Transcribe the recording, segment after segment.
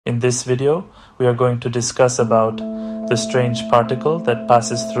In this video, we are going to discuss about the strange particle that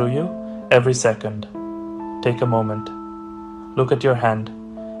passes through you every second. Take a moment. Look at your hand.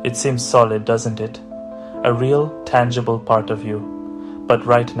 It seems solid, doesn't it? A real, tangible part of you. But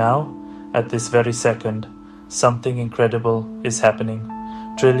right now, at this very second, something incredible is happening.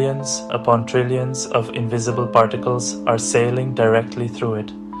 Trillions upon trillions of invisible particles are sailing directly through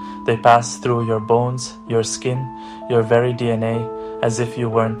it. They pass through your bones, your skin, your very DNA, as if you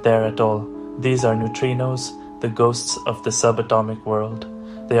weren't there at all. These are neutrinos, the ghosts of the subatomic world.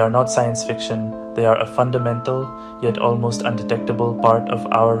 They are not science fiction. They are a fundamental, yet almost undetectable part of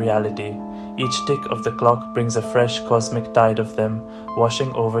our reality. Each tick of the clock brings a fresh cosmic tide of them,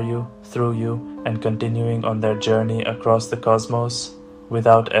 washing over you, through you, and continuing on their journey across the cosmos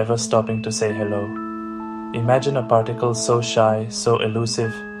without ever stopping to say hello. Imagine a particle so shy, so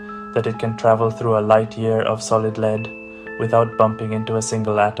elusive, that it can travel through a light year of solid lead without bumping into a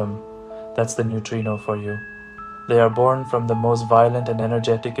single atom. That's the neutrino for you. They are born from the most violent and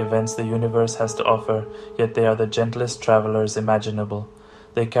energetic events the universe has to offer, yet they are the gentlest travelers imaginable.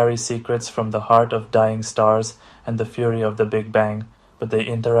 They carry secrets from the heart of dying stars and the fury of the Big Bang, but they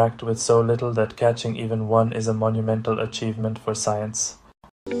interact with so little that catching even one is a monumental achievement for science.